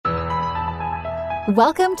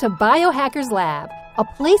Welcome to Biohackers Lab, a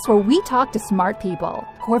place where we talk to smart people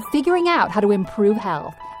who are figuring out how to improve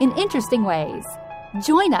health in interesting ways.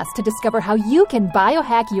 Join us to discover how you can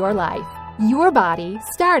biohack your life, your body,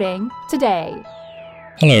 starting today.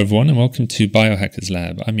 Hello everyone and welcome to Biohackers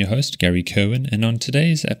Lab. I'm your host Gary Cohen, and on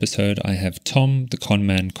today's episode I have Tom the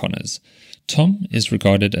Conman Connors. Tom is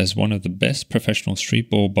regarded as one of the best professional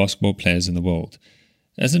streetball basketball players in the world.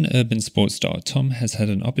 As an urban sports star, Tom has had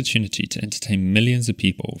an opportunity to entertain millions of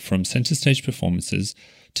people from center stage performances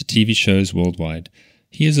to TV shows worldwide.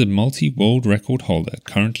 He is a multi-world record holder,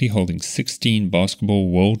 currently holding 16 basketball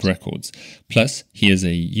world records. Plus, he is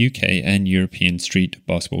a UK and European street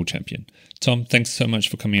basketball champion. Tom, thanks so much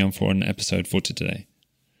for coming on for an episode for today.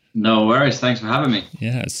 No worries. Thanks for having me.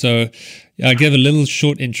 Yeah, so I gave a little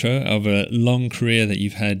short intro of a long career that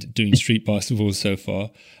you've had doing street basketball so far.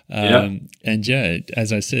 And yeah,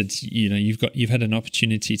 as I said, you've had an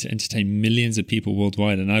opportunity to entertain millions of people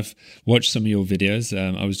worldwide, and I've watched some of your videos.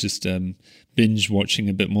 I was just binge watching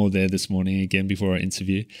a bit more there this morning again before our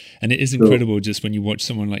interview, and it is incredible just when you watch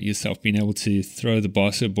someone like yourself being able to throw the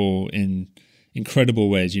basketball in incredible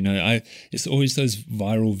ways. It's always those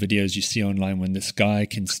viral videos you see online when this guy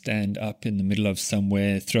can stand up in the middle of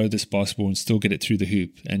somewhere, throw this basketball and still get it through the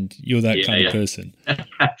hoop, and you're that kind of person.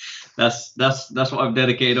 That's what I've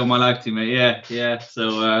dedicated all my life to, mate. Yeah.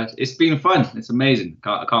 So it's been fun. It's amazing.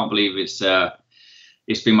 I can't believe it's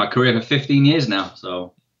been my career for 15 years now.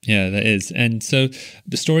 So yeah, that is. And so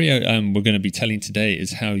the story we're going to be telling today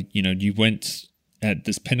is how you went at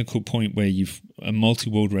this pinnacle point where you've a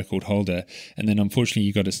multi-world record holder, and then unfortunately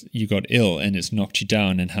you got ill and it's knocked you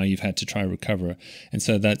down, and how you've had to try recover. And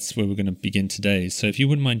so that's where we're going to begin today. So if you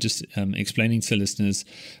wouldn't mind just explaining to listeners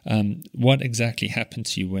what exactly happened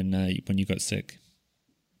to you when you got sick.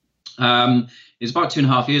 It's about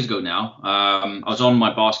 2.5 years ago now. I was on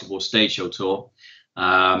my basketball stage show tour.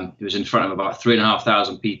 It was in front of about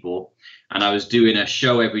 3,500 people, and I was doing a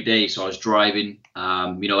show every day. So I was driving,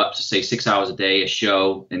 up to say 6 hours a day, a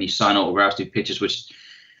show, and you sign autographs, do pictures, which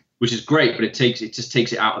is great, but it just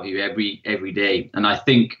takes it out of you every day. And I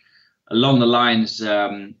think along the lines,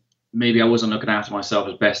 maybe I wasn't looking after myself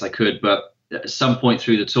as best I could, but at some point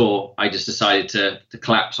through the tour, I just decided to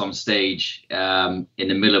collapse on stage in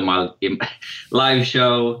the middle of my live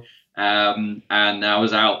show, and I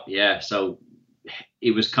was out. Yeah, so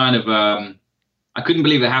it was kind of I couldn't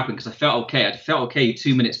believe it happened because I felt okay. I felt okay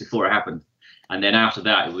 2 minutes before it happened, and then after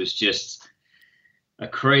that, it was just a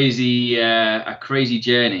crazy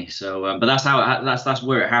journey. So, but that's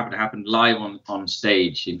where it happened. It happened live on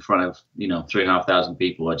stage in front of 3,500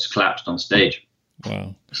 people. I just collapsed on stage.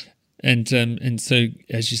 Wow. And so,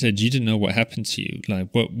 as you said, you didn't know what happened to you. Like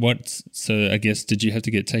what? So I guess, did you have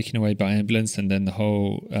to get taken away by ambulance, and then the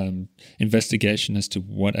whole investigation as to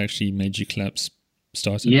what actually made you collapse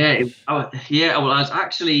started? Well, I was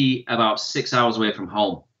actually about 6 hours away from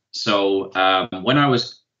home. So when I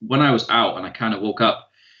was out and I kind of woke up,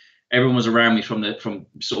 everyone was around me from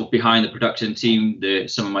sort of behind the production team,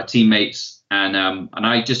 some of my teammates, and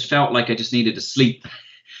I just felt like I just needed to sleep.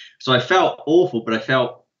 So I felt awful, but I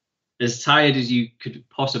felt as tired as you could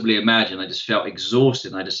possibly imagine. I just felt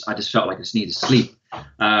exhausted. I just felt like I just needed to sleep.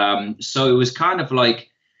 So it was kind of like,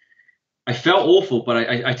 I felt awful, but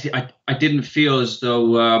I didn't feel as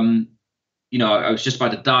though I was just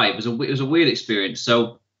about to die. It was a weird experience.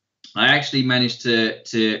 So I actually managed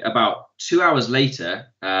to about 2 hours later,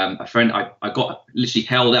 a friend, I got literally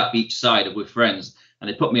held up each side with friends, and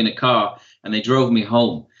they put me in a car and they drove me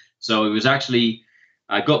home. So it was actually,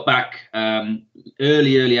 I got back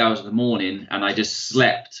early hours of the morning, and I just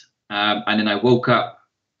slept, and then I woke up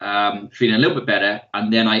feeling a little bit better,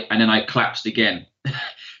 and then I collapsed again.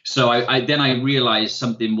 So I realized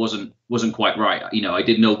something wasn't quite right. I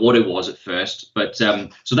didn't know what it was at first, but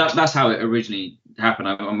so that's how it originally happened.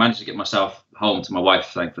 I managed to get myself home to my wife,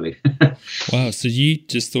 thankfully. Wow! So you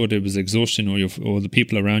just thought it was exhaustion, or the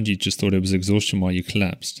people around you just thought it was exhaustion while you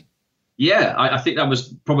collapsed? Yeah, I think that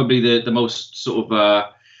was probably the most sort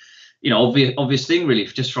of obvious thing, really,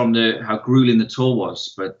 just from how grueling the tour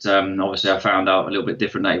was. But obviously I found out a little bit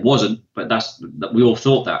different that it wasn't, but that we all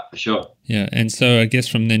thought that for sure. Yeah. And so I guess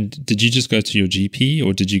from then, did you just go to your GP,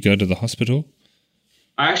 or did you go to the hospital?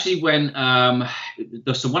 I actually went,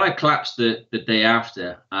 so when I collapsed the day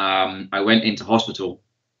after, I went into hospital,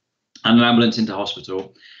 and an ambulance into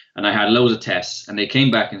hospital, and I had loads of tests, and they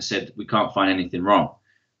came back and said, we can't find anything wrong.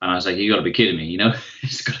 And I was like, you got to be kidding me,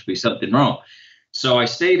 there's got to be something wrong. So I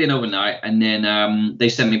stayed in overnight, and then they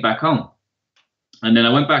sent me back home. And then I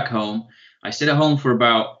went back home. I stayed at home for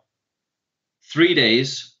about 3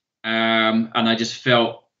 days, and I just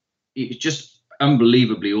felt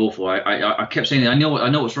unbelievably awful. I kept saying, I know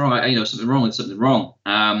what's wrong. Something wrong.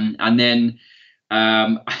 And then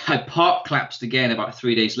I park collapsed again about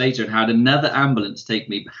 3 days later and had another ambulance take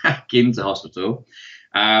me back into hospital.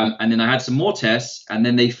 And then I had some more tests, and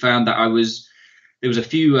then they found that there was a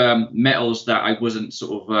few metals that I wasn't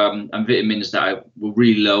sort of, and vitamins that were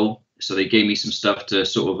really low. So they gave me some stuff to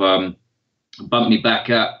sort of bump me back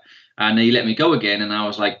up, and they let me go again. And I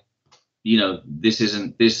was like,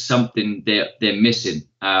 there's something they're missing.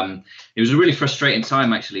 It was a really frustrating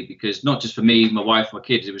time, actually, because not just for me, my wife, my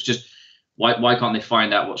kids, it was just, why can't they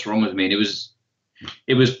find out what's wrong with me? And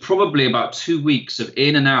it was probably about 2 weeks of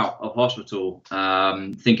in and out of hospital,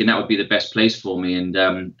 thinking that would be the best place for me. And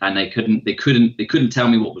they couldn't tell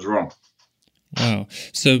me what was wrong. Wow.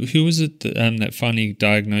 So who was it that finally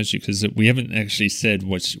diagnosed you? Because we haven't actually said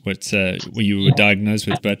what you were diagnosed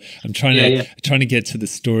with, but I'm trying to get to the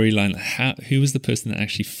storyline. Who was the person that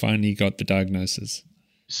actually finally got the diagnosis?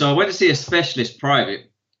 So I went to see a specialist private,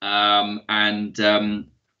 and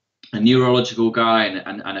a neurological guy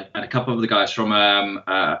and a couple of other guys from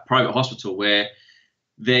a private hospital, where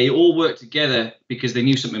they all worked together because they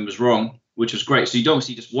knew something was wrong, which was great. So you don't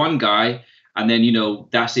see just one guy and then,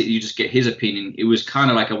 that's it. You just get his opinion. It was kind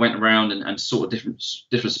of like I went around and saw different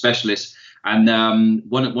specialists. And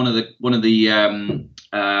one of the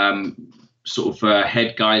sort of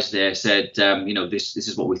head guys there said, this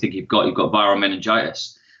is what we think you've got. You've got viral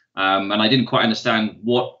meningitis. And I didn't quite understand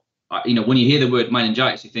what, when you hear the word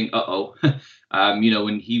meningitis, you think,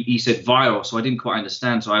 and he said viral. So I didn't quite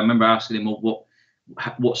understand. So I remember asking him, well,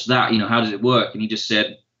 what's that? How does it work? And he just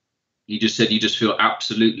said, you just feel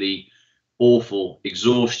absolutely awful,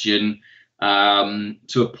 exhaustion,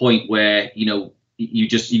 to a point where, you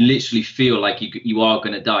literally feel like you are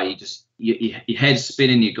going to die. Your head's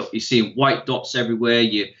spinning. You're seeing white dots everywhere.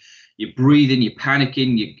 You're breathing, you're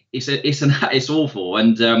panicking. It's awful.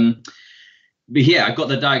 And, but yeah, I got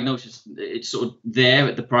the diagnosis. It's sort of there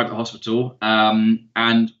at the private hospital.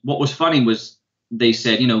 And what was funny was they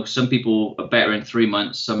said, some people are better in 3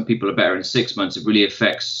 months. Some people are better in 6 months. It really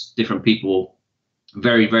affects different people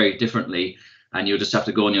very, very differently. And you'll just have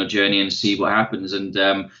to go on your journey and see what happens. And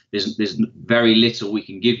there's very little we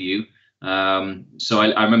can give you. So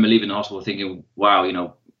I remember leaving the hospital thinking, wow,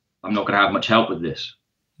 I'm not going to have much help with this.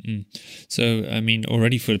 So, I mean,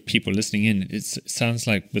 already for people listening in, it sounds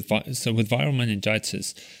like with viral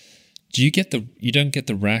meningitis, you don't get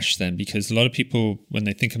the rash then? Because a lot of people, when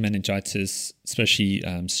they think of meningitis, especially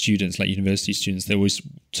students, like university students, they're always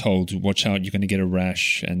told, watch out, you're going to get a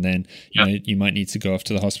rash, and then you might need to go off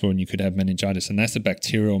to the hospital and you could have meningitis, and that's a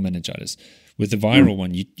bacterial meningitis. With the viral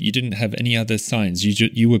one, you didn't have any other signs.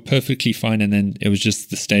 You were perfectly fine, and then it was just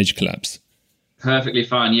the stage collapse. Perfectly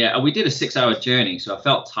fine, yeah. We did a 6-hour journey, so I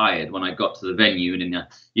felt tired when I got to the venue, and then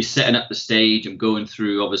you're setting up the stage and going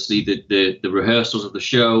through, obviously, the rehearsals of the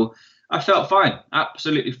show. I felt fine,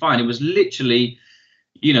 absolutely fine. It was literally,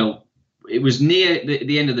 it was near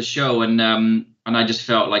the end of the show, and I just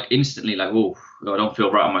felt like instantly like, oh, I don't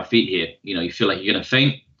feel right on my feet here. You feel like you're going to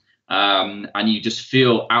faint, and you just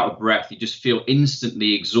feel out of breath. You just feel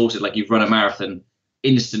instantly exhausted, like you've run a marathon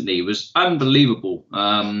instantly. It was unbelievable.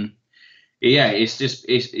 Yeah,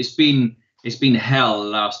 it's been hell the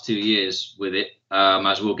last 2 years with it,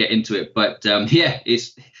 as we'll get into it. But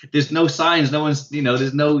there's no signs. No one's,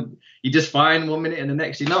 you're just fine 1 minute and the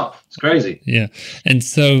next you're not. It's crazy. Yeah. And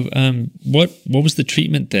so what was the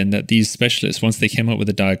treatment then that these specialists, once they came up with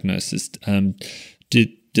a diagnosis,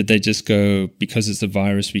 did they just go, because it's a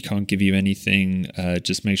virus, we can't give you anything,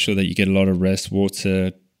 just make sure that you get a lot of rest,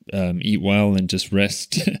 water, eat well, and just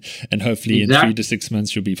rest, and hopefully in 3 to 6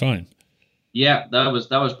 months you'll be fine? Yeah, that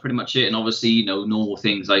was pretty much it. And obviously, normal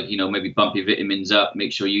things like, maybe bump your vitamins up,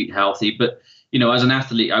 make sure you eat healthy. But, as an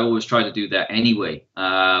athlete, I always try to do that anyway.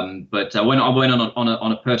 But when I went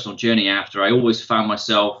on a personal journey after, I always found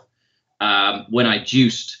myself, when I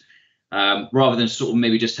juiced, rather than sort of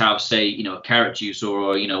maybe just have, say, a carrot juice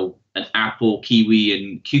or, an apple, kiwi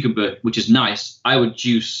and cucumber, which is nice, I would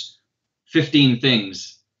juice 15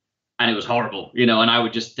 things. And it was horrible, and I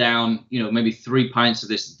would just down, maybe 3 pints of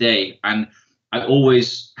this a day. And I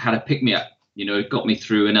always had a pick me up, it got me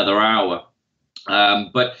through another hour.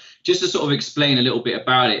 But just to sort of explain a little bit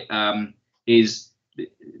about it,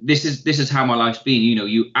 this is how my life's been.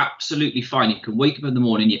 You absolutely fine. You can wake up in the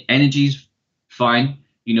morning, your energy's fine.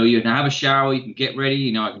 You can have a shower, you can get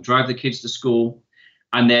ready. I can drive the kids to school.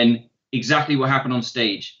 And then exactly what happened on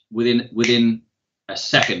stage, within a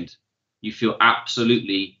second, you feel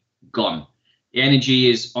absolutely gone. The energy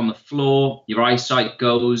is on the floor, your eyesight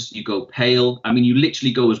goes, you go pale. I mean, you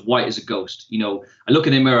literally go as white as a ghost. I look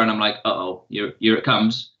in the mirror and I'm like, uh-oh, here it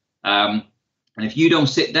comes. And if you don't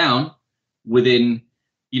sit down within,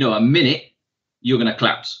 a minute, you're going to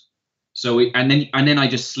collapse. So, and then I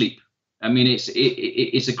just sleep. I mean,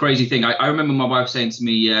 it's a crazy thing. I remember my wife saying to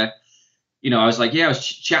me, I was like, I was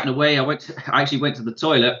chatting away. I actually went to the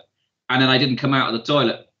toilet, and then I didn't come out of the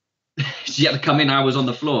toilet. She had to come in. I was on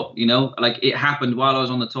the floor, like it happened while I was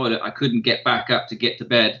on the toilet. I couldn't get back up to get to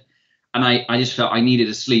bed. And I just felt I needed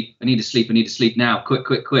to sleep. I need to sleep now.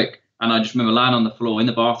 Quick. And I just remember lying on the floor in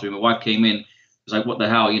the bathroom. My wife came in. I was like, what the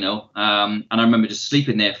hell, and I remember just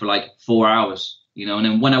sleeping there for like 4 hours, and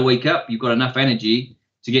then when I wake up, you've got enough energy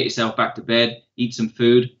to get yourself back to bed, eat some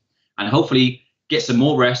food, and hopefully get some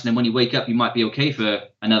more rest. And then when you wake up, you might be okay for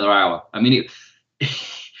another hour. I mean,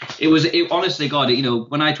 it honestly, God,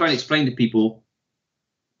 when I try to explain to people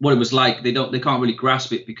what it was like, they can't really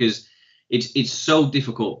grasp it, because it's so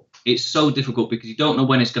difficult. It's so difficult because you don't know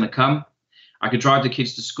when it's going to come. I could drive the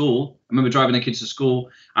kids to school. I remember driving the kids to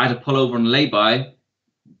school. I had to pull over on the lay-by,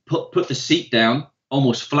 put the seat down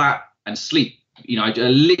almost flat and sleep. I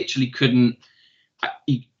literally couldn't.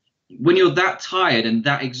 When you're that tired and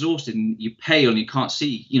that exhausted and you're pale and you can't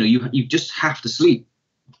see, you just have to sleep.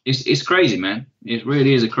 It's crazy, man. It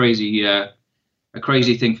really is a crazy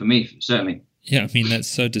thing for me, certainly. Yeah, I mean, that's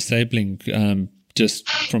so disabling. Just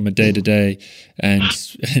from a day-to-day and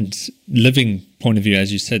living point of view,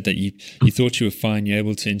 as you said, that you thought you were fine, you're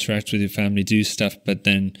able to interact with your family, do stuff, but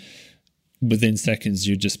then within seconds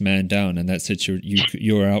you're just man down, and that's it.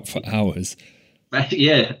 You're out for hours.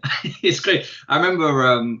 Yeah, it's great. I remember,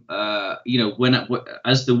 when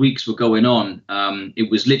as the weeks were going on,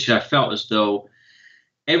 it was literally, I felt as though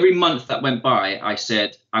every month that went by, I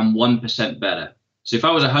said, I'm 1% better. So if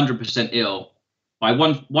I was 100% ill, by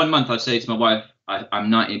one month, I'd say to my wife, I'm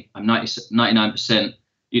 99%.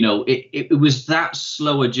 It was that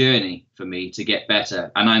slower journey for me to get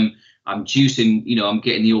better, and I'm juicing. I'm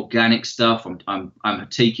getting the organic stuff. I'm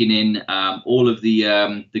taking in all of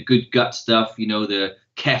the good gut stuff. The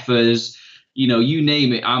kefirs. You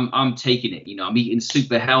name it. I'm taking it. I'm eating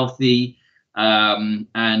super healthy, and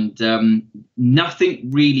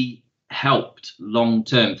nothing really helped long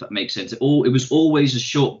term, if that makes sense. It was always a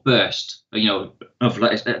short burst, of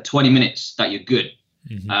like 20 minutes that you're good,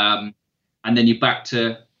 and then you're back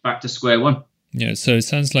to square one. Yeah, so it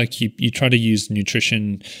sounds like you try to use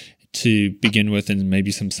nutrition to begin with, and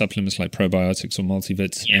maybe some supplements like probiotics or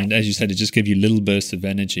multivits, and as you said, it just gave you little bursts of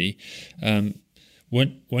energy.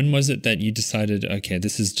 When was it that you decided, okay,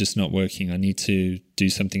 this is just not working, I need to do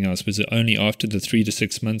something else? Was it only after the 3 to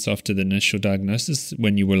 6 months after the initial diagnosis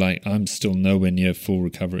when you were like, I'm still nowhere near full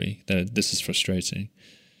recovery, that this is frustrating?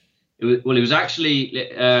 It was actually,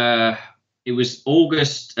 it was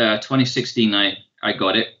August 2016 I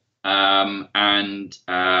got it. And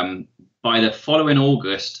by the following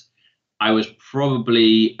August, I was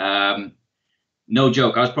probably... no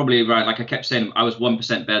joke, I was probably right. Like I kept saying, I was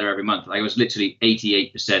 1% better every month. I was literally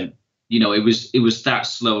 88%. It was that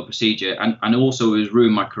slow a procedure, and also it was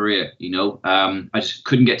ruined my career. I just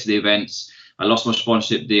couldn't get to the events. I lost my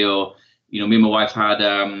sponsorship deal. Me and my wife had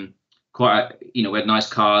we had nice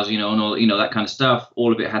cars, and all that kind of stuff.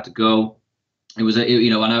 All of it had to go. It was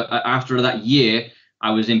and after that year,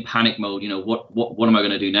 I was in panic mode. What am I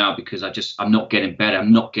going to do now? Because I'm not getting better.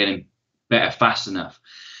 I'm not getting better fast enough.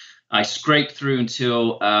 I scraped through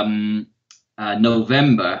until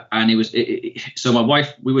November, and so my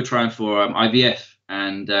wife, we were trying for IVF,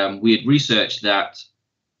 and we had researched that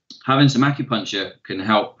having some acupuncture can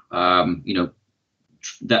help,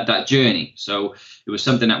 that journey. So it was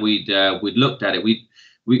something that we'd looked at it. We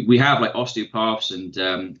have like osteopaths and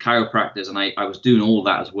chiropractors, and I was doing all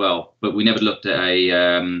that as well, but we never looked at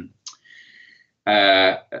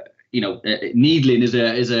needling as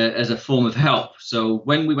a form of help. So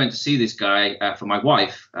when we went to see this guy for my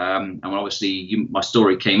wife, and obviously my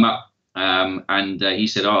story came up, and he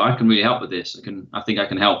said, "Oh, I can really help with this. I think I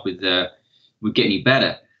can help with getting you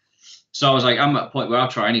better." So I was like, I'm at a point where I'll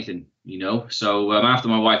try anything, So after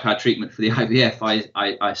my wife had treatment for the IVF,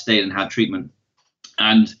 I stayed and had treatment,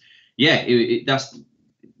 and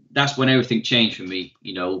that's when everything changed for me.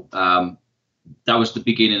 That was the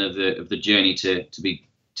beginning of the journey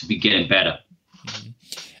to be getting better.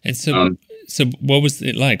 And so what was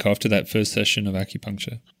it like after that first session of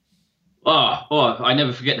acupuncture? Oh, I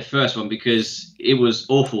never forget the first one because it was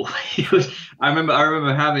awful. I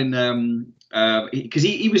remember having, because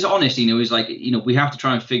he was honest, he was like, we have to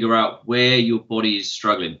try and figure out where your body is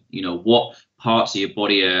struggling, what parts of your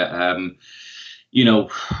body are,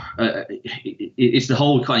 it's the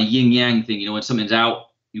whole kind of yin yang thing, when something's out,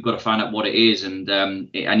 you've got to find out what it is. And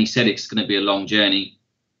he said it's going to be a long journey.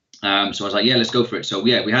 So I was like, yeah, let's go for it. So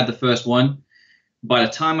yeah, we had the first one. by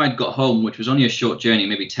the time I'd got home, which was only a short journey,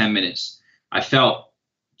 maybe 10 minutes, I felt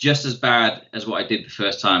just as bad as what I did the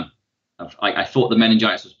first time. I thought the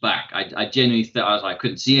meningitis was back. I genuinely thought I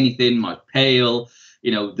couldn't see anything. I was pale.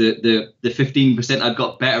 The 15% I'd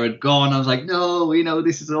got better had gone. I was like, no,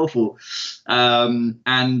 this is awful. And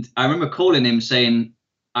I remember calling him saying,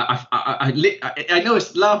 I know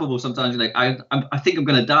it's laughable sometimes. Like, I think I'm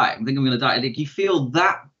going to die. I think I'm going to die. Like, you feel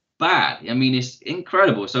that bad. I mean, it's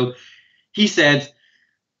incredible. So he said,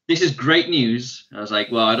 this is great news. I was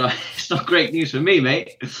like, well, it's not great news for me,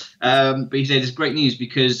 mate. But he said it's great news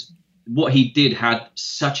because what he did had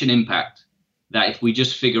such an impact that if we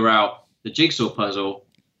just figure out the jigsaw puzzle,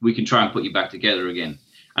 we can try and put you back together again.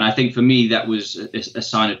 And I think for me, that was a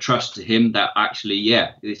sign of trust to him that actually,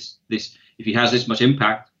 this if he has this much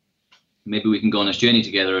impact, maybe we can go on this journey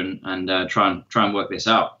together and try and work this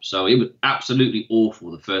out. So it was absolutely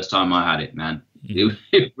awful the first time I had it, man. Mm-hmm.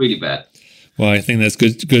 It was really bad. Well, I think that's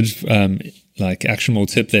good like actionable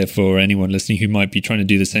tip there for anyone listening who might be trying to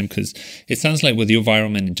do the same, because it sounds like with your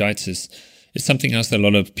viral meningitis, it's something else that a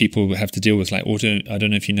lot of people have to deal with, like I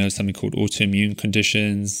don't know if you know something called autoimmune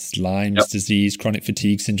conditions, Lyme's disease, chronic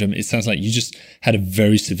fatigue syndrome. It sounds like you just had a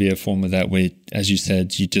very severe form of that where, as you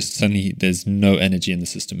said, you just suddenly, there's no energy in the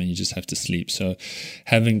system and you just have to sleep. So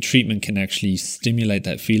having treatment can actually stimulate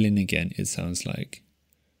that feeling again, it sounds like.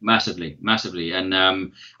 Massively. And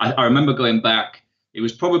I remember going back, it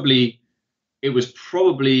was probably when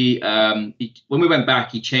we went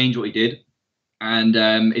back, he changed what he did. And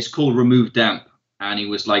it's called Remove Damp. And he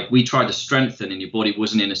was like, we tried to strengthen and your body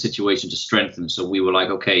wasn't in a situation to strengthen. So we were like,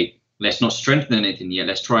 okay, let's not strengthen anything yet.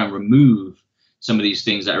 Let's try and remove some of these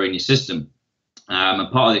things that are in your system.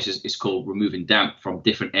 And part of this is called removing damp from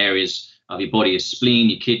different areas of your body, your spleen,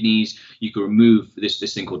 your kidneys. You can remove this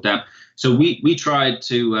thing called damp. So we tried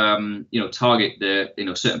to, target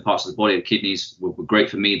the, certain parts of the body. The kidneys were great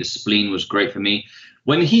for me. The spleen was great for me.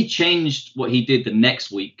 When he changed what he did the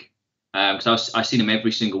next week, because I've seen him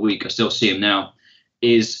every single week, I still see him now,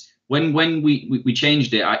 is when we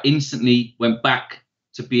changed it, I instantly went back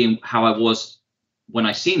to being how I was when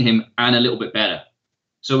I seen him and a little bit better.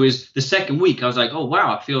 So it was the second week, I was like, oh,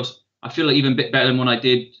 wow, I feel like even a bit better than what I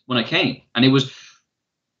did when I came. And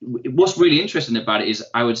what's really interesting about it is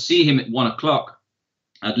I would see him at 1 o'clock,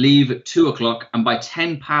 I'd leave at 2 o'clock, and by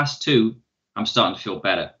 10 past 2, I'm starting to feel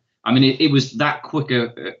better. I mean, it was that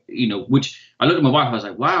quicker, which I looked at my wife, I was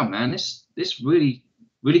like, wow, man, this really,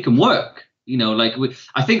 really can work.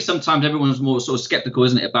 I think sometimes everyone's more sort of skeptical,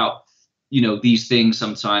 isn't it, about, these things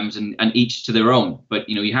sometimes and each to their own. But,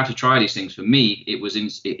 you have to try these things. For me, it was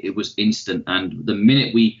instant. And the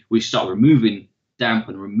minute we start removing damp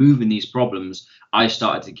and removing these problems, I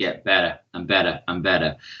started to get better and better and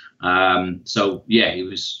better. So, yeah,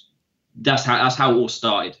 that's how it all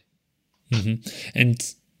started. Mm-hmm. And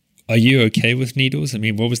are you okay with needles? I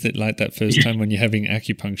mean, what was it like that first time when you're having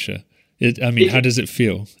acupuncture? How does it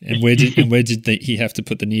feel? And where did he have to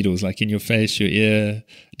put the needles? Like in your face, your ear,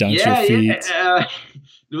 down to your feet?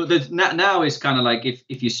 Now it's kind of like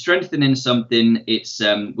if you're strengthening something, it's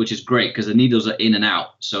which is great because the needles are in and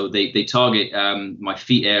out. So they target my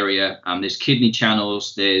feet area. There's kidney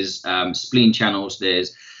channels, there's spleen channels,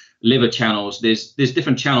 there's liver channels. There's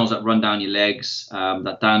different channels that run down your legs,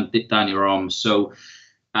 that down your arms. So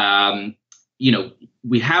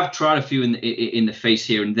we have tried a few in the face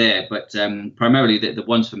here and there, but primarily the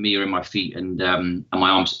ones for me are in my feet and my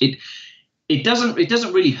arms. It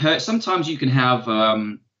doesn't really hurt. Sometimes you can have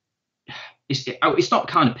it's not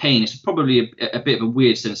kind of pain. It's probably a bit of a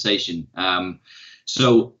weird sensation.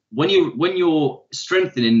 So when you're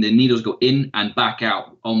strengthening, the needles go in and back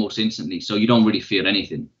out almost instantly, so you don't really feel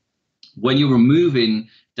anything. When you're removing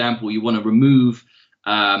damp, or you want to remove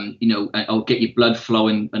or get your blood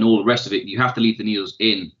flowing and all the rest of it, you have to leave the needles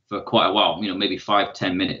in for quite a while, maybe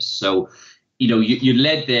 5-10 minutes. So, you're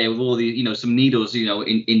led there with all the, some needles,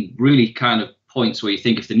 in really kind of points where you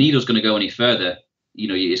think if the needle's going to go any further,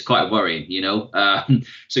 it's quite worrying,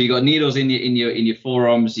 so you got needles in your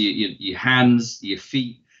forearms, your hands, your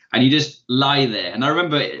feet, and you just lie there. And I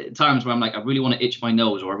remember times where I'm like, I really want to itch my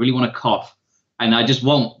nose, or I really want to cough. And I just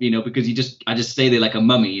won't, because I just stay there like a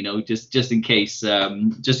mummy, just in case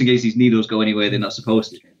these needles go anywhere they're not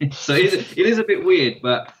supposed to. So it is a bit weird,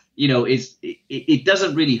 but it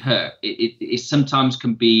doesn't really hurt. It sometimes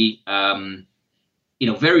can be,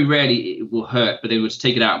 very rarely it will hurt, but they would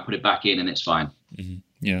take it out and put it back in, and it's fine. Mm-hmm.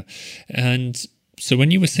 Yeah, and so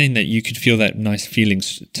when you were saying that you could feel that nice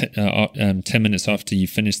feelings 10 minutes after you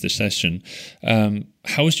finished the session,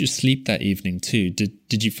 how was your sleep that evening too?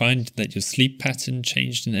 Did you find that your sleep pattern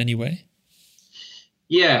changed in any way?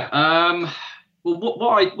 Yeah, Well,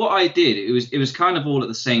 what I did, it was kind of all at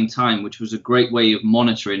the same time, which was a great way of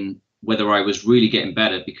monitoring whether I was really getting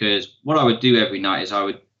better. Because what I would do every night is I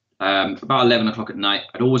would about 11 o'clock at night,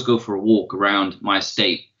 I'd always go for a walk around my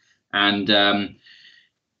estate, and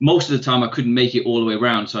most of the time I couldn't make it all the way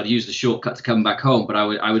around, so I'd use the shortcut to come back home. But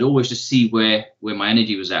I would always just see where my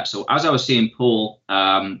energy was at. So as I was seeing Paul,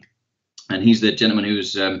 and he's the gentleman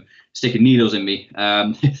who's sticking needles in me,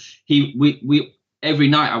 we every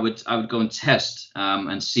night I would go and test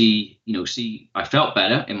and see I felt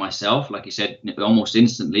better in myself, like you said, almost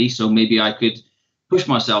instantly. So maybe I could push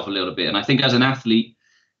myself a little bit. And I think as an athlete,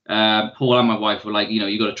 Paul and my wife were like,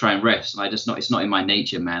 you got to try and rest. And it's not in my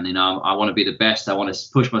nature, man. I want to be the best. I want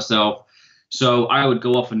to push myself. So I would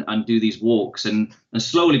go off and do these walks, and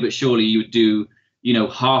slowly but surely you would do,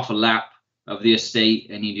 half a lap of the estate,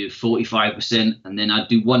 and you do 45%, and then I'd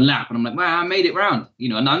do one lap, and I'm like, wow, I made it round,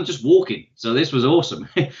 and I'm just walking. So this was awesome.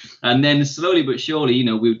 And then slowly but surely,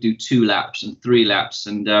 we would do 2 laps and 3 laps.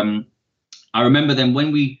 And I remember then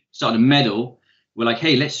when we started to medal, we're like,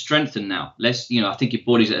 hey, let's strengthen now. Let's, I think your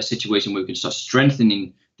body's at a situation where we can start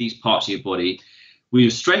strengthening these parts of your body. We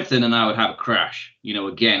would strengthen, and I would have a crash.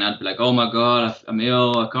 Again, I'd be like, oh my God, I'm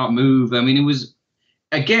ill, I can't move. I mean, it was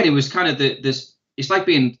kind of this. It's like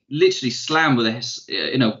being literally slammed with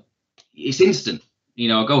it's instant.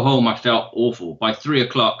 I go home, I felt awful. By 3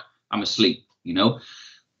 o'clock, I'm asleep. We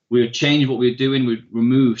would change what we were doing. We'd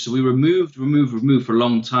remove. So we removed for a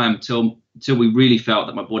long time until we really felt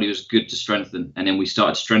that my body was good to strengthen. And then we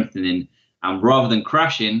started strengthening. And rather than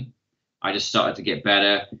crashing, I just started to get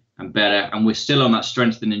better and better. And we're still on that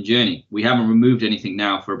strengthening journey. We haven't removed anything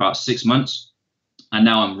now for about 6 months. And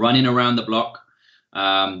now I'm running around the block.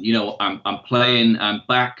 I'm playing, I'm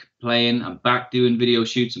back playing, I'm back doing video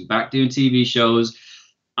shoots, I'm back doing TV shows.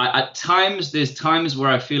 There's times where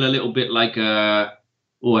I feel a little bit like, I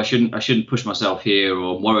shouldn't push myself here,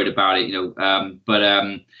 or I'm worried about it,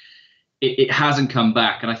 but it hasn't come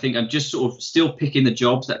back. And I think I'm just sort of still picking the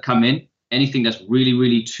jobs that come in. Anything that's really,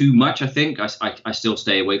 really too much, I think I still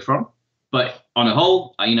stay away from. But on a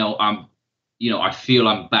whole, I feel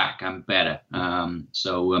I'm back, I'm better.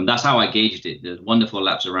 So that's how I gauged it. There's wonderful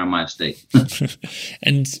laps around my estate.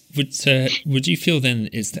 And would you feel then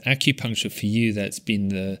it's the acupuncture for you that's been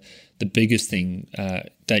the biggest thing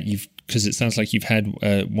that you've, because it sounds like you've had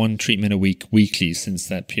one treatment a week weekly since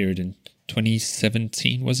that period in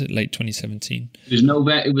 2017, was it late 2017?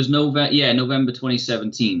 It was November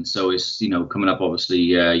 2017. So it's, coming up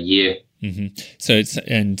obviously a year. Mm-hmm. So it's,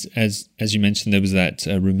 and as you mentioned, there was that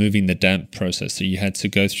removing the damp process. So you had to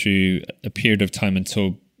go through a period of time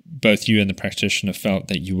until both you and the practitioner felt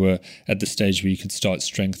that you were at the stage where you could start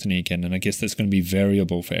strengthening again. And I guess that's going to be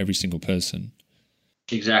variable for every single person.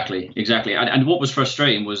 Exactly. And what was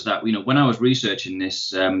frustrating was that, when I was researching this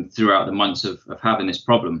throughout the months of having this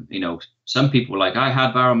problem, some people were like, I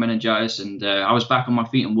had viral meningitis and I was back on my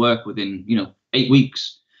feet and work within, 8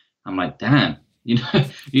 weeks. I'm like, damn.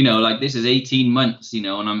 Like this is 18 months, and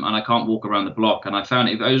I can't walk around the block. And I found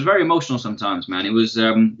it was very emotional sometimes, man. It was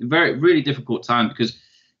very, really difficult time because,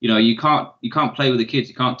 you can't play with the kids.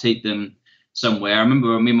 You can't take them somewhere. I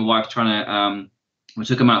remember me and my wife trying to, we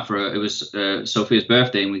took them out for, it was Sophia's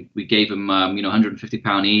birthday, and we gave them,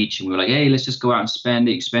 £150 each. And we were like, hey, let's just go out and spend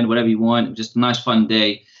it. You spend whatever you want. It was just a nice, fun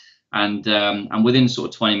day. And within sort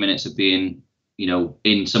of 20 minutes of being,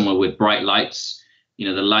 in somewhere with bright lights, the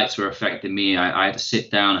lights were affecting me. I had to sit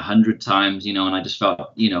down 100 times, and I just felt,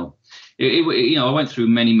 I went through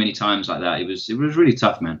many, many times like that. It was really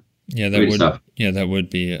tough, man. Yeah, that would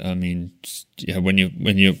be. I mean, yeah, when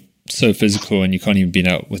you're so physical and you can't even be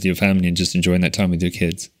out with your family and just enjoying that time with your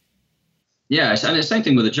kids. Yeah, and it's the same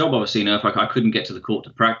thing with the job. Obviously, if I couldn't get to the court to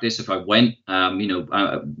practice, if I went,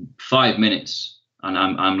 5 minutes, and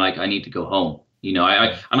I'm like, I need to go home.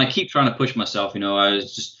 I keep trying to push myself. I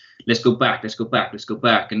was just, let's go back.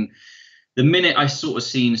 And the minute I sort of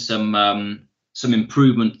seen some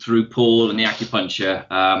improvement through Paul and the acupuncture,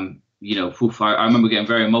 I remember getting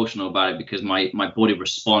very emotional about it because my body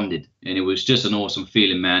responded, and it was just an awesome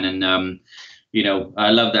feeling, man. And I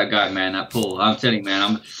love that guy, man, that Paul. I'm telling you,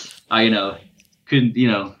 man, I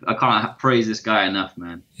can't praise this guy enough,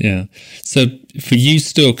 man. Yeah. So for you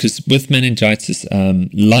still, because with meningitis,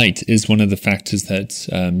 light is one of the factors that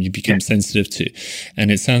you become sensitive to. And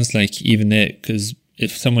it sounds like even there, because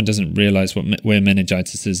if someone doesn't realize where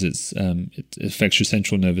meningitis is, it affects your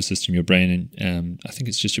central nervous system, your brain. And I think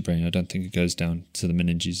it's just your brain. I don't think it goes down to the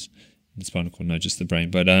meninges and the spinal cord, no, just the brain.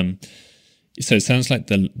 But so it sounds like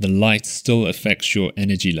the light still affects your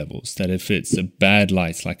energy levels, that if it's a bad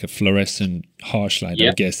light, like a fluorescent harsh light,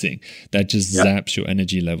 I'm guessing, that just zaps your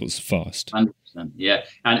energy levels fast. 100%. 100%. Yeah,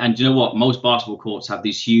 and do you know what? Most basketball courts have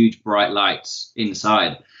these huge bright lights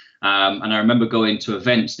inside, and I remember going to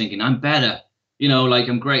events thinking I'm better. Like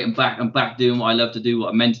I'm great. I'm back doing what I love to do, what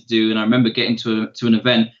I'm meant to do. And I remember getting to an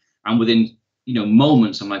event, and within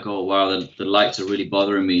moments, I'm like, oh wow, the lights are really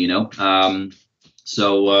bothering me. It's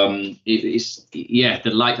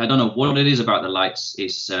the light. I don't know what it is about the lights.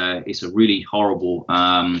 It's a really horrible.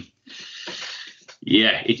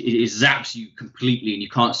 It zaps you completely, and you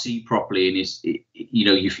can't see properly, and it's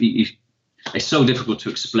so difficult to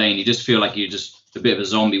explain. You just feel like you're just a bit of a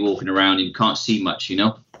zombie walking around, and you can't see much.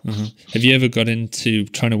 Mm-hmm. Have you ever got into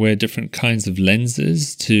trying to wear different kinds of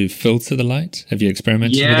lenses to filter the light? Have you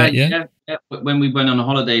experimented with that yet? Yeah. When we went on a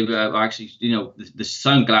holiday, actually, the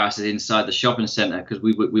sunglasses inside the shopping center, because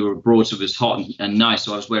we were abroad, so it was hot and nice.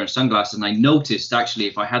 So I was wearing sunglasses, and I noticed actually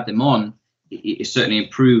if I had them on, it certainly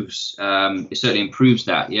improves. It certainly improves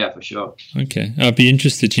that. Yeah, for sure. Okay, I'd be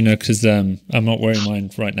interested, because I'm not wearing mine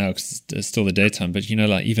right now because it's still the daytime. But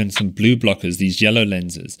like even some blue blockers, these yellow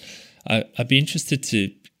lenses. I'd be interested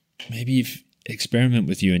to maybe experiment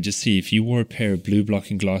with you and just see if you wore a pair of blue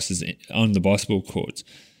blocking glasses on the basketball court.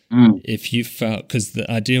 If you felt, because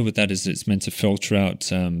the idea with that is it's meant to filter out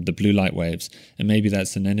the blue light waves, and maybe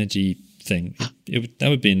that's an energy thing. That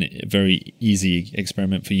would be a very easy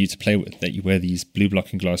experiment for you to play with, that you wear these blue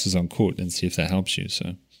blocking glasses on court and see if that helps you.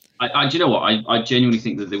 So, do you know what? I genuinely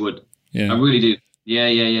think that they would. Yeah, I really do.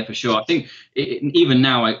 Yeah, for sure. I think even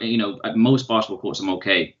now, at most basketball courts, I'm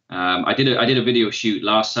okay. I did a video shoot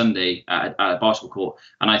last Sunday at a basketball court,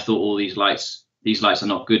 and I thought all these lights are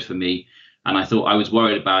not good for me, and I thought I was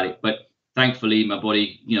worried about it. But thankfully, my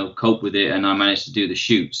body, coped with it, and I managed to do the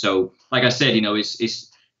shoot. So, like I said,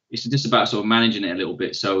 it's just about sort of managing it a little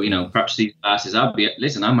bit. So, perhaps these glasses, I'm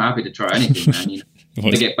happy to try anything,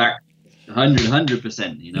 man. To get back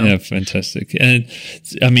 100%. Yeah, fantastic. And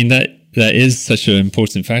I mean that is such an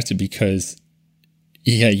important factor, because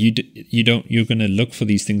you're going to look for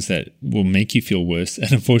these things that will make you feel worse.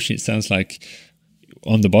 And unfortunately, it sounds like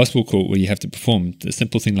on the basketball court where you have to perform, the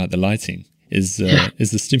simple thing like the lighting is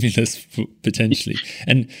the stimulus potentially.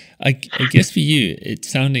 And I guess for you,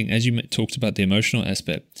 it's sounding, as you talked about the emotional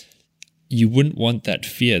aspect, you wouldn't want that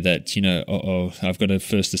fear that, I've got to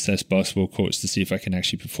first assess basketball courts to see if I can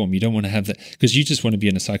actually perform. You don't want to have that, because you just want to be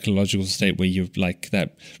in a psychological state where you're like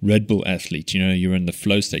that Red Bull athlete, you're in the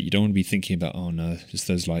flow state. You don't want to be thinking about, oh no, it's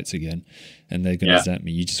those lights again, and they're going to zap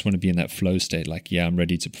me. You just want to be in that flow state, like, I'm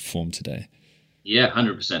ready to perform today. Yeah,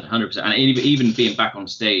 100%. And even being back on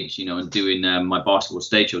stage, and doing my basketball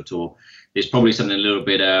stage show tour, there's probably something a little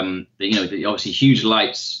bit, obviously huge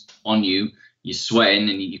lights on you. You're sweating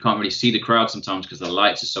and you can't really see the crowd sometimes because the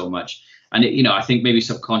lights are so much. And I think maybe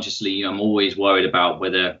subconsciously, I'm always worried about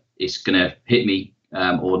whether it's going to hit me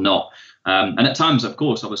or not. And at times, of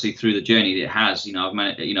course, obviously through the journey, it has.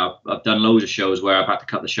 I've done loads of shows where I've had to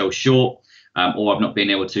cut the show short, or I've not been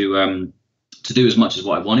able to do as much as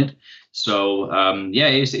what I wanted. So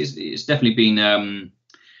it's definitely been.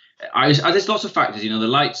 There's lots of factors, the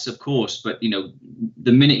lights, of course, but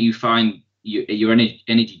the minute you find your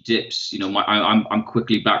energy dips, I'm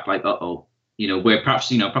quickly back like, where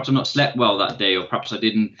perhaps I'm not slept well that day, or perhaps I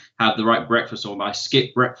didn't have the right breakfast, or I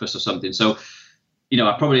skipped breakfast or something. So,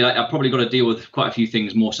 I've probably got to deal with quite a few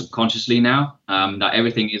things more subconsciously now. That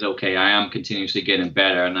everything is okay. I am continuously getting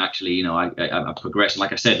better, and actually, I progressed. And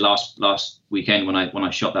like I said last weekend when I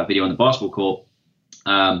shot that video on the basketball court,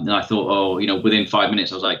 and I thought, within 5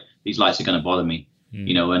 minutes, I was like, these lights are going to bother me,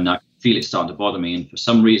 and I feel it starting to bother me, and for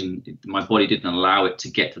some reason my body didn't allow it to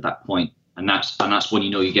get to that point, and that's when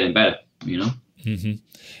you're getting better. Mm-hmm.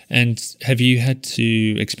 And have you had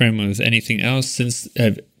to experiment with anything else since?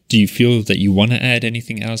 Do you feel that you want to add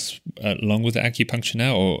anything else along with acupuncture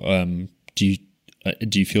now, or do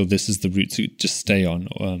you feel this is the route to just stay on?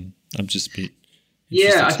 I'm just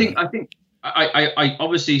I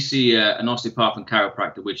obviously see an osteopath and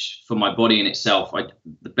chiropractor, which for my body in itself,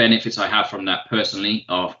 the benefits I have from that personally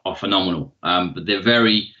are phenomenal. But they're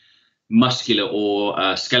very muscular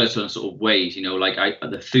or skeletal sort of ways, like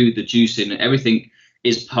the food, the juicing, everything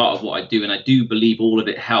is part of what I do. And I do believe all of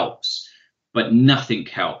it helps, but nothing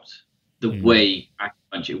helped the way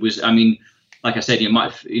acupuncture was. I mean, like I said, you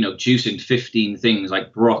might, juicing 15 things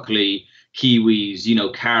like broccoli,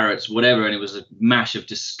 kiwis, carrots, whatever, and it was a mash of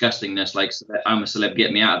disgustingness, like I'm a celeb,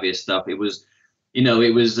 get me out of here stuff. It was, it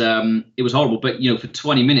was horrible. But for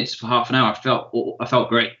 20 minutes, for half an hour, I felt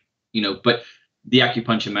great. But the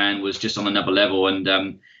acupuncture man was just on another level, and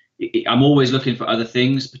I'm always looking for other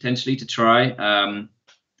things potentially to try.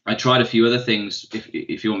 I tried a few other things.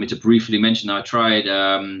 If you want me to briefly mention, I tried.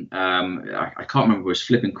 I can't remember what it's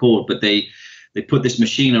flipping called, but they they put this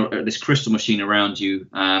machine, or this crystal machine around you,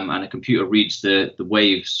 and a computer reads the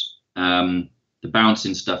waves, the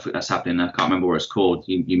bouncing stuff that's happening. I can't remember what it's called.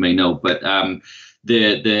 You may know, but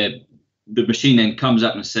the machine then comes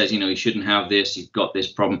up and says, you shouldn't have this. You've got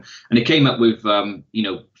this problem, and it came up with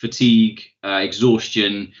fatigue,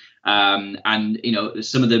 exhaustion, and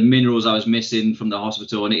some of the minerals I was missing from the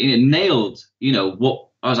hospital, and it nailed what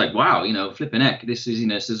I was like. Wow, flipping heck, this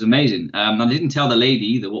is amazing. And I didn't tell the lady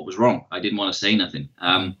either what was wrong. I didn't want to say nothing.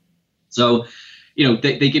 So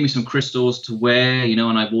they give me some crystals to wear,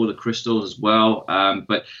 and I wore the crystals as well.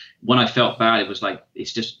 But when I felt bad, it was like it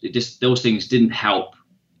just those things didn't help.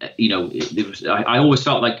 I always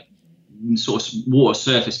felt like sort of water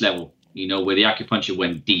surface level, where the acupuncture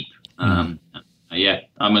went deep. Yeah,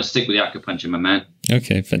 I'm going to stick with the acupuncture, my man.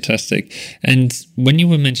 Okay, fantastic. And when you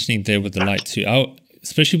were mentioning there with the light too,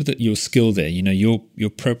 especially with your skill there, your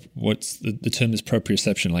what's the term is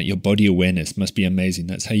proprioception, like your body awareness must be amazing.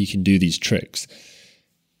 That's how you can do these tricks.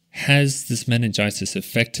 Has this meningitis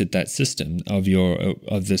affected that system of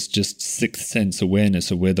this just sixth sense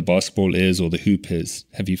awareness of where the basketball is or the hoop is?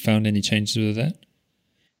 Have you found any changes with that?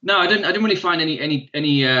 No, I didn't really find any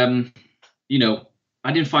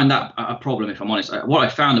I didn't find that a problem, if I'm honest. What I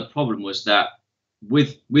found a problem was that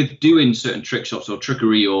with doing certain trick shots or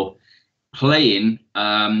trickery or playing,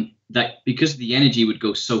 that because the energy would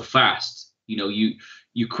go so fast,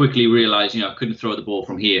 you quickly realize, I couldn't throw the ball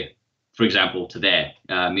from here, for example, to there.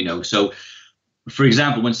 So for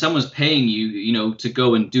example, when someone's paying you, to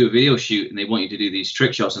go and do a video shoot and they want you to do these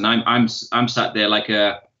trick shots, and I'm sat there like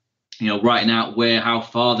writing out how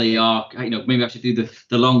far they are, maybe I should do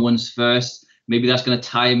the long ones first. Maybe that's going to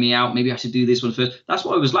tire me out. Maybe I should do this one first. That's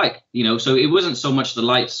what it was like, so it wasn't so much the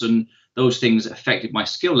lights and those things affected my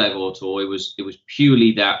skill level at all. It was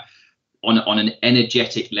purely that on an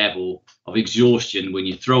energetic level of exhaustion, when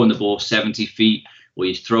you're throwing the ball 70 feet or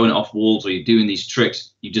you're throwing it off walls or you're doing these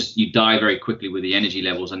tricks, you die very quickly with the energy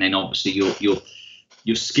levels. And then obviously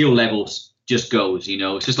your skill levels just goes,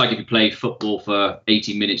 it's just like if you play football for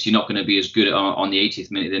 80 minutes, you're not going to be as good on the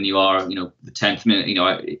 80th minute than you are, the 10th minute,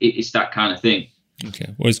 it's that kind of thing.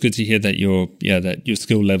 Okay. Well, it's good to hear that your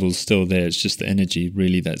skill level's still there. It's just the energy,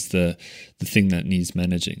 really, that's the thing that needs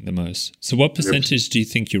managing the most. So what percentage do you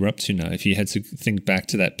think you're up to now? If you had to think back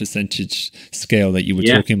to that percentage scale that you were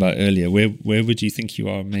talking about earlier, where would you think you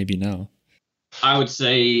are maybe now? I would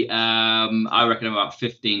say, I reckon about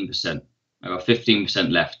 15%. About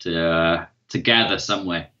 15% left to gather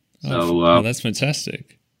somewhere. So that's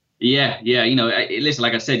fantastic. Yeah. Listen,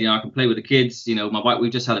 like I said, I can play with the kids. My wife,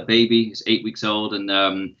 we've just had a baby. It's 8 weeks old,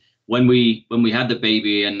 and when we had the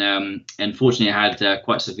baby, and unfortunately, I had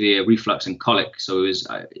quite severe reflux and colic, so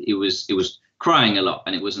it was crying a lot,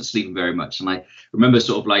 and it wasn't sleeping very much. And I remember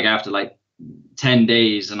sort of like after like 10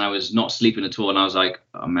 days, and I was not sleeping at all, and I was like,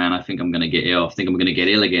 oh man, I think I'm gonna get ill. I think I'm gonna get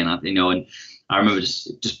ill again. And I remember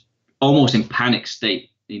just almost in panic state.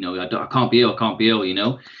 I can't be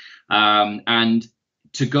ill. And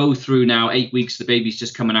to go through now 8 weeks, the baby's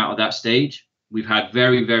just coming out of that stage. We've had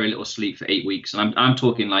very, very little sleep for 8 weeks. And I'm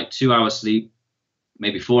talking like 2 hours sleep,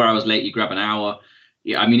 maybe 4 hours late, you grab an hour.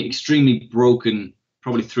 Yeah, I mean, extremely broken,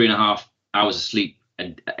 probably 3.5 hours of sleep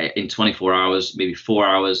in 24 hours, maybe 4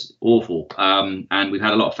 hours, awful. And we've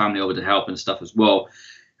had a lot of family over to help and stuff as well.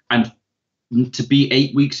 And to be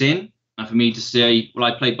 8 weeks in, and for me to say, well,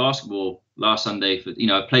 I played basketball last Sunday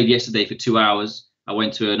I played yesterday for 2 hours. I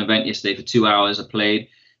went to an event yesterday for 2 hours. I played.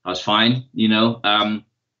 I was fine, and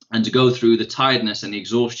to go through the tiredness and the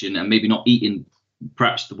exhaustion and maybe not eating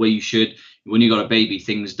perhaps the way you should. When you got a baby,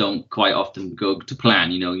 things don't quite often go to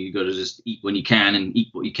plan. You got to just eat when you can and eat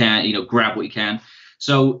what you can, grab what you can.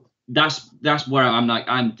 So that's where I'm like,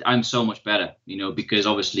 I'm so much better, because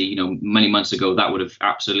obviously, many months ago, that would have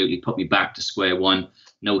absolutely put me back to square one,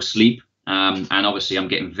 no sleep. And obviously I'm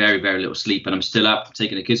getting very, very little sleep, and I'm still up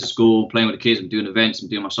taking the kids to school, playing with the kids. I'm doing events. I'm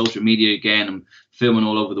doing my social media again. I'm filming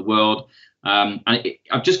all over the world. And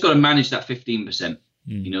I've just got to manage that 15%.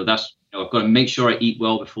 I've got to make sure I eat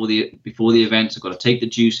well before the events. I've got to take the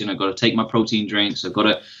juice in. I've got to take my protein drinks.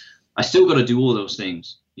 I still got to do all those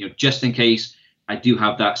things, just in case I do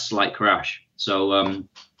have that slight crash. So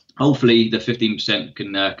hopefully the 15%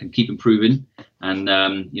 can keep improving, and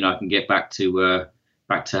I can get back to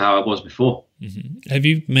how I was before. Mm-hmm. Have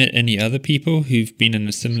you met any other people who've been in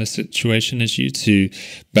a similar situation as you to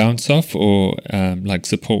bounce off, or like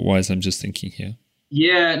support wise? I'm just thinking here.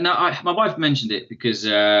 Yeah, no, my wife mentioned it because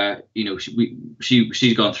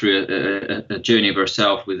she's gone through a journey of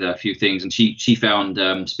herself with a few things, and she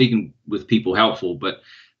found speaking with people helpful, but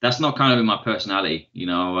that's not kind of in my personality.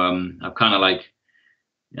 I'm kind of like,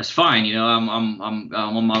 that's fine.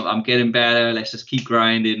 I'm getting better. Let's just keep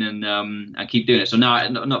grinding and keep doing it. So no,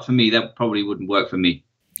 not for me. That probably wouldn't work for me.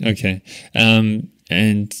 Okay.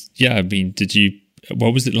 And yeah, I mean,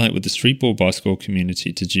 what was it like with the streetball basketball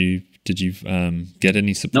community? Did you get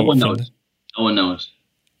any support? No one knows. No one knows.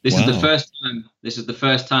 This Wow. is the first time. This is the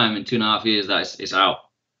first time in 2.5 years that it's out.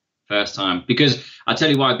 First time. Because I'll tell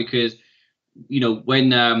you why. Because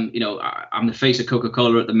when I'm the face of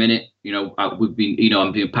Coca-Cola at the minute. We've been,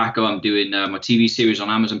 I'm doing Paco. I'm doing my TV series on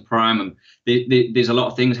Amazon Prime. And there's a lot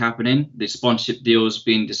of things happening. There's sponsorship deals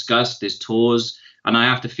being discussed. There's tours, and I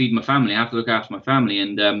have to feed my family. I have to look after my family,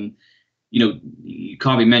 and you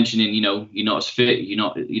can't be mentioning, you're not as fit, you're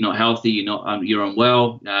not healthy, you're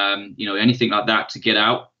unwell, anything like that to get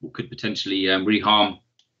out could potentially really harm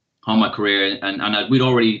my career. And we'd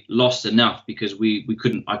already lost enough because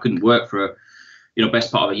I couldn't work for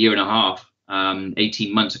best part of a year and a half,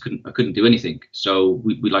 18 months. I couldn't do anything. So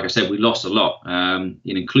we like I said, we lost a lot,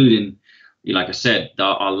 including, like I said,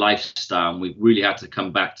 our lifestyle. And we really had to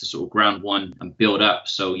come back to sort of ground one and build up.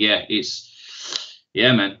 So yeah,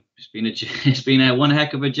 man. It's been a one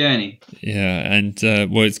heck of a journey. Yeah, and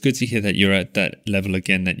well, it's good to hear that you're at that level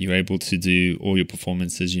again, that you're able to do all your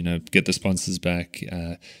performances, get the sponsors back,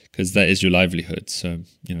 because that is your livelihood. So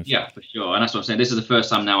Yeah, for sure. And that's what I'm saying. This is the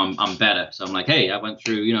first time now I'm better. So I'm like, hey, I went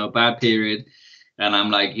through a bad period, and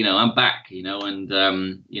I'm like, I'm back. And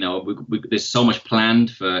there's so much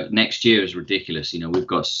planned for next year. Is ridiculous. We've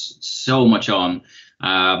got so much on.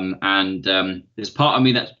 And there's part of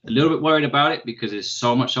me that's a little bit worried about it because there's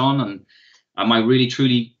so much on, and am I really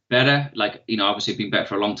truly better? Like, obviously been better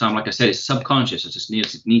for a long time. Like I said, it's subconscious. I just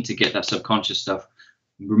need to get that subconscious stuff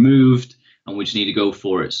removed, and we just need to go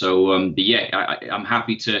for it. So, I'm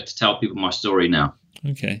happy to tell people my story now.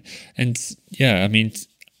 Okay. And yeah, I mean,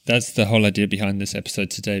 that's the whole idea behind this episode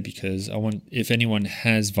today, because I want, if anyone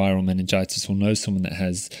has viral meningitis or knows someone that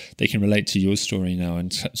has, they can relate to your story now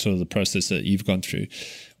and sort of the process that you've gone through.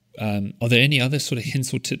 Are there any other sort of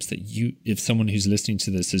hints or tips that if someone who's listening to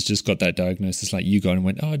this has just got that diagnosis like you got and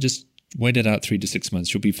went, just wait it out 3 to 6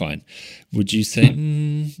 months, you'll be fine. Would you say,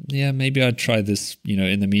 yeah, maybe I'd try this,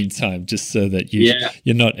 in the meantime, just so that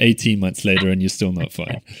you're not 18 months later and you're still not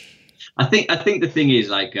fine? I think the thing is,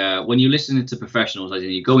 like, when you're listening to professionals, as in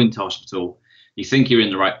you go into hospital, you think you're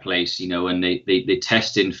in the right place, and they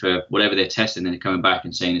testing for whatever they're testing, and they're coming back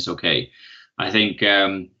and saying it's okay. I think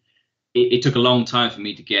it took a long time for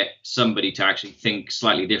me to get somebody to actually think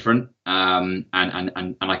slightly different. And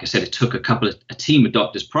like I said, it took a team of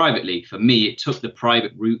doctors privately. For me, it took the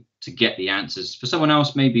private route to get the answers. For someone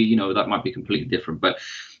else, maybe, that might be completely different. But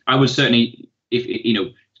I would certainly, if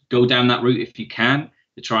go down that route if you can,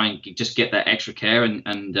 to try and just get that extra care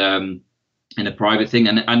and a private thing,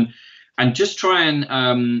 and just try and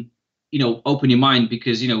open your mind,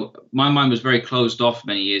 because my mind was very closed off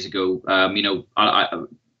many years ago.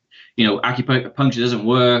 Acupuncture doesn't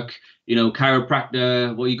work.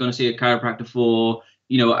 Chiropractor, what are you going to see a chiropractor for?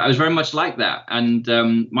 I was very much like that, and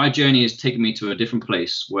my journey has taken me to a different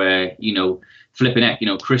place where flipping heck,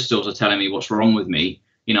 crystals are telling me what's wrong with me.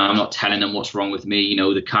 I'm not telling them what's wrong with me.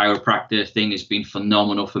 The chiropractor thing has been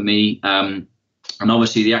phenomenal for me. And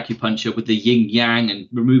obviously the acupuncture with the yin yang and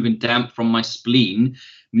removing damp from my spleen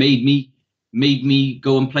made me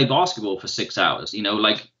go and play basketball for 6 hours.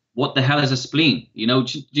 Like, what the hell is a spleen?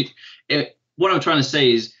 What I'm trying to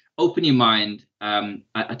say is open your mind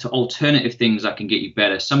to alternative things that can get you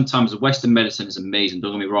better. Sometimes the Western medicine is amazing.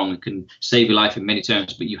 Don't get me wrong; it can save your life in many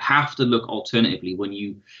terms. But you have to look alternatively when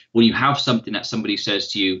you have something that somebody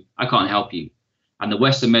says to you, "I can't help you." And the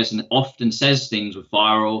Western medicine often says things with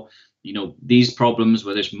viral, these problems,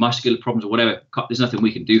 whether it's muscular problems or whatever. There's nothing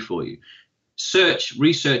we can do for you.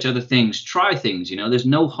 Research other things, try things. There's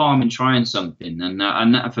no harm in trying something.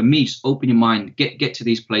 And for me, just open your mind, get to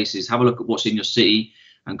these places, have a look at what's in your city,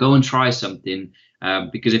 and go and try something.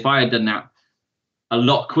 Because if I had done that a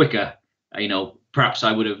lot quicker, perhaps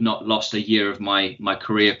I would have not lost a year of my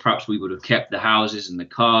career. Perhaps we would have kept the houses and the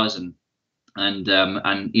cars, and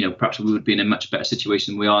perhaps we would be in a much better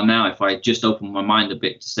situation than we are now if I just opened my mind a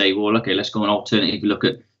bit to say, well, okay, let's go and alternatively look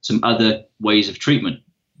at some other ways of treatment.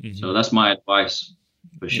 Mm-hmm. So that's my advice.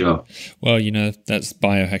 For sure. Well, that's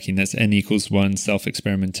biohacking. That's N=1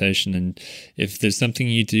 self-experimentation. And if there's something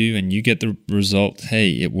you do and you get the result,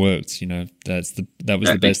 hey, it worked. That was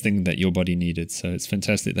the best thing that your body needed. So it's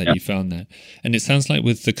fantastic that you found that. And it sounds like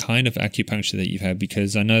with the kind of acupuncture that you've had,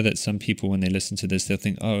 because I know that some people, when they listen to this, they'll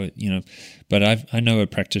think, but I know a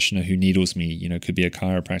practitioner who needles me. Could be a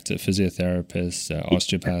chiropractor, physiotherapist,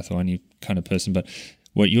 osteopath, or any kind of person, but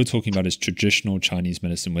what you're talking about is traditional Chinese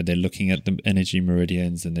medicine, where they're looking at the energy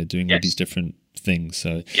meridians and they're doing all these different thing.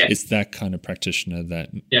 So it's that kind of practitioner that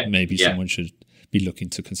maybe someone should be looking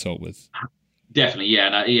to consult with. Definitely,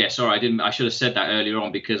 yeah. And sorry, I should have said that earlier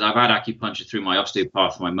on, because I've had acupuncture through my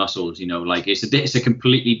osteopath for my muscles. Like it's a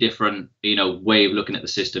completely different, way of looking at the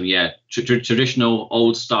system. Yeah, traditional,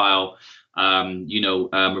 old style.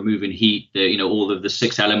 Removing heat, all of the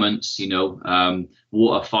 6 elements.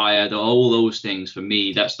 Water, fire, all those things. For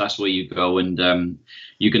me, that's where you go, and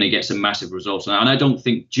you're going to get some massive results. And I don't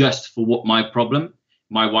think just for what my problem,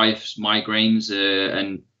 my wife's migraines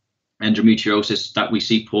and endometriosis that we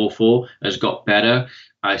see Paul for has got better.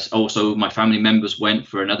 Also, my family members went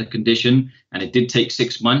for another condition, and it did take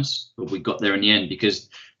 6 months, but we got there in the end, because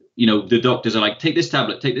the doctors are like, take this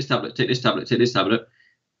tablet, take this tablet, take this tablet, take this tablet,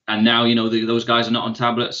 and now those guys are not on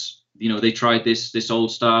tablets. They tried this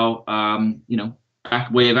old style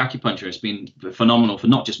way of acupuncture. It's been phenomenal for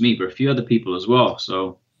not just me, but a few other people as well.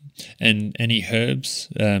 So. And any herbs?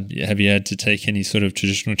 Have you had to take any sort of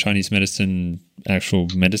traditional Chinese medicine, actual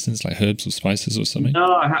medicines like herbs or spices or something? No,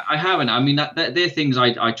 I haven't. I mean, they're things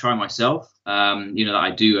I try myself. That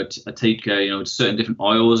I do. I take certain different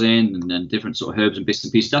oils in, and then different sort of herbs and bits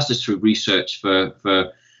and pieces. That's just through research for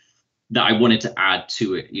that I wanted to add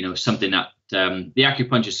to it. Something that the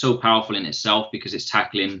acupuncture is so powerful in itself, because it's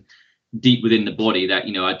tackling deep within the body, that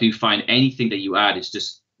I do find anything that you add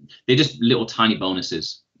is they're just little tiny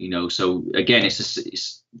bonuses. So again,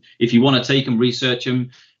 it's if you want to take them, research them,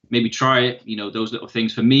 maybe try it. Those little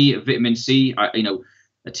things. For me, vitamin C,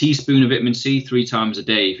 a teaspoon of vitamin C 3 times a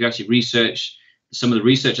day. If you actually research some of the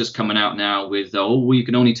research that's coming out now with, you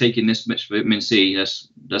can only take in this much vitamin C.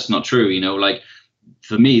 That's not true. Like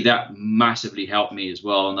for me, that massively helped me as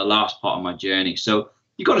well in the last part of my journey. So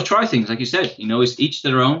you got to try things, like you said. It's each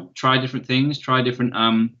their own. Try different things. Try different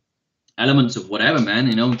elements of whatever,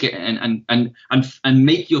 man. Get and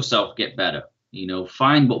make yourself get better.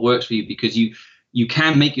 Find what works for you, because you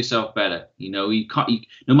can make yourself better. You can't.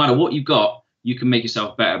 No matter what you've got, you can make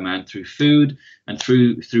yourself better, man. Through food and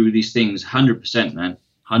through these things. 100%, man.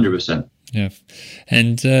 100%. Yeah.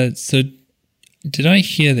 And so, did I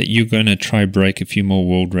hear that you're going to try break a few more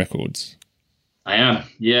world records? I am.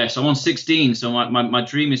 Yeah. So I'm on 16. So my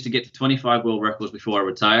dream is to get to 25 world records before I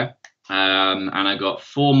retire. And I got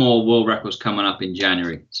 4 more world records coming up in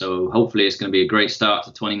January. So hopefully it's going to be a great start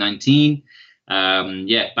to 2019.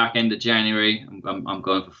 Back end of January, I'm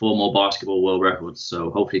going for 4 more basketball world records. So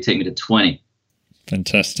hopefully take me to 20.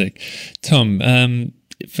 Fantastic. Tom,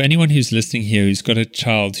 for anyone who's listening here who's got a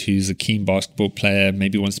child who's a keen basketball player,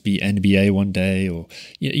 maybe wants to be NBA one day, or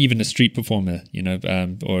even a street performer,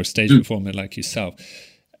 or a stage performer like yourself,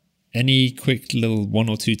 any quick little 1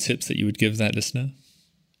 or 2 tips that you would give that listener?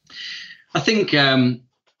 I think,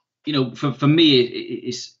 for me,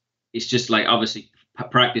 it's just like, obviously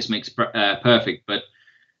practice makes perfect, but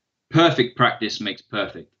perfect practice makes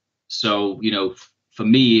perfect. So, for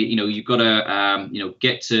me, you've got to,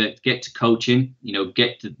 get to coaching,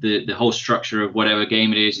 get to the whole structure of whatever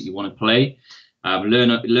game it is that you want to play,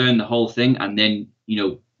 learn the whole thing. And then,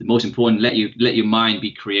 the most important, let your mind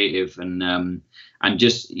be creative, and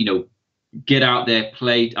just, get out there,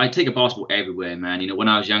 play. I take a basketball everywhere, man. When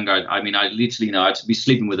I was younger, I literally, I'd be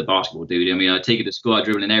sleeping with a basketball, dude. I'd take it to school, I'd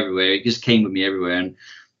dribbling everywhere. It just came with me everywhere. And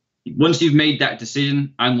once you've made that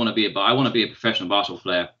decision, I want to be a professional basketball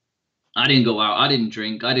player. I didn't go out, I didn't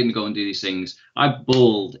drink, I didn't go and do these things. I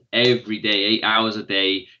balled every day, 8 hours a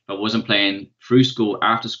day. If I wasn't playing, through school,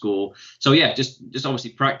 after school. So yeah, just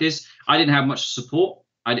obviously practice. I didn't have much support.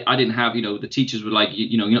 I didn't have, the teachers were like,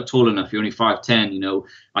 you're not tall enough. You're only 5'10",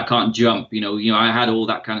 I can't jump, I had all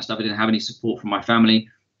that kind of stuff. I didn't have any support from my family.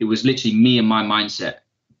 It was literally me and my mindset.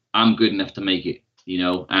 I'm good enough to make it,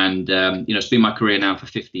 and, it's been my career now for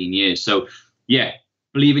 15 years. So yeah,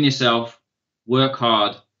 believe in yourself, work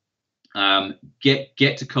hard, get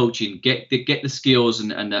to coaching, get the skills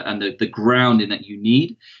and the grounding that you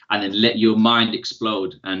need, and then let your mind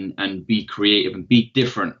explode and be creative and be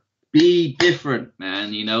different. Be different,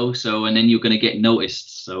 man, so, and then you're going to get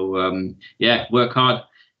noticed. So, work hard.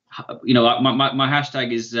 My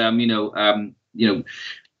hashtag is,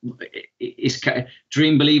 it's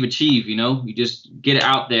dream, believe, achieve, you just get it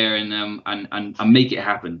out there and make it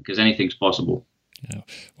happen, because anything's possible. Yeah.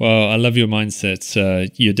 Well, I love your mindset.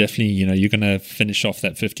 You're definitely, you're going to finish off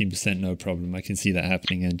that 15%, no problem. I can see that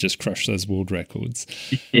happening, and just crush those world records.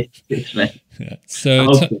 Yes, man. Yeah.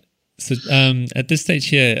 So at this stage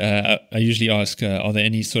here, I usually ask, are there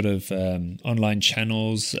any sort of online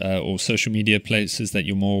channels or social media places that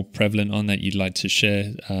you're more prevalent on that you'd like to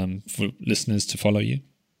share for listeners to follow you?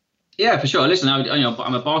 Yeah, for sure. Listen,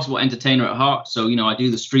 I'm a basketball entertainer at heart. So, I do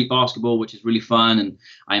the street basketball, which is really fun, and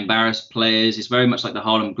I embarrass players. It's very much like the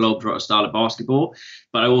Harlem Globetrotter style of basketball.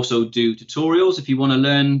 But I also do tutorials if you want to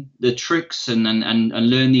learn the tricks and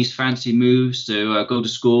learn these fancy moves to go to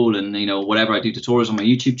school and, whatever. I do tutorials on my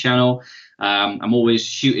YouTube channel. I'm always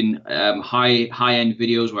shooting high end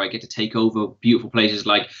videos where I get to take over beautiful places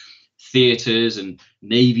like theaters and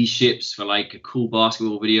Navy ships for like a cool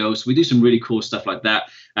basketball video. So we do some really cool stuff like that.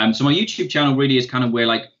 So my YouTube channel really is kind of where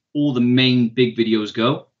like all the main big videos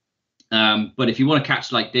go. But if you want to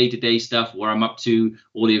catch like day-to-day stuff where I'm up to,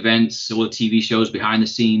 all the events, all the TV shows, behind the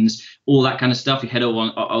scenes, all that kind of stuff, you head over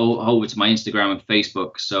to my Instagram and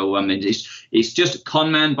Facebook. So it's just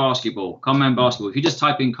Conman Basketball. Conman Basketball. If you just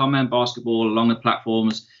type in Conman Basketball along the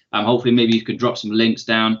platforms, hopefully maybe you could drop some links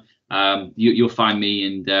down. You'll find me,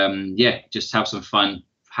 and just have some fun.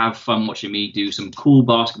 Have fun watching me do some cool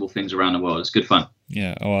basketball things around the world. It's good fun.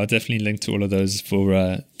 Yeah, I'll definitely link to all of those for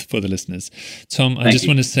the listeners. Tom, I just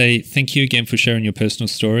want to say thank you again for sharing your personal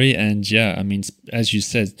story. And yeah, I mean, as you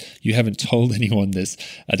said, you haven't told anyone this.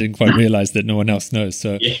 I didn't quite realize that no one else knows.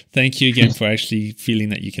 So thank you again for actually feeling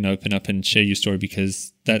that you can open up and share your story,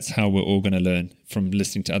 because that's how we're all going to learn, from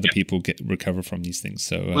listening to other people recover from these things.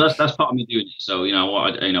 So that's part of me doing it. So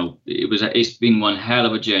it's been one hell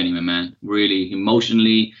of a journey, my man. Really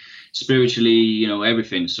emotionally, spiritually,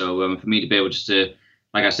 everything. So for me to be able to,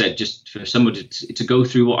 like I said, just for somebody to go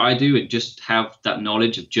through what I do and just have that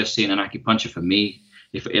knowledge of just seeing an acupuncture, for me,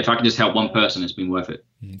 if I can just help one person, it's been worth it.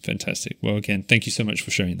 Fantastic. Well, again, thank you so much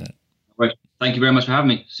for sharing that. Right. Thank you very much for having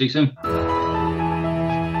me. See you soon.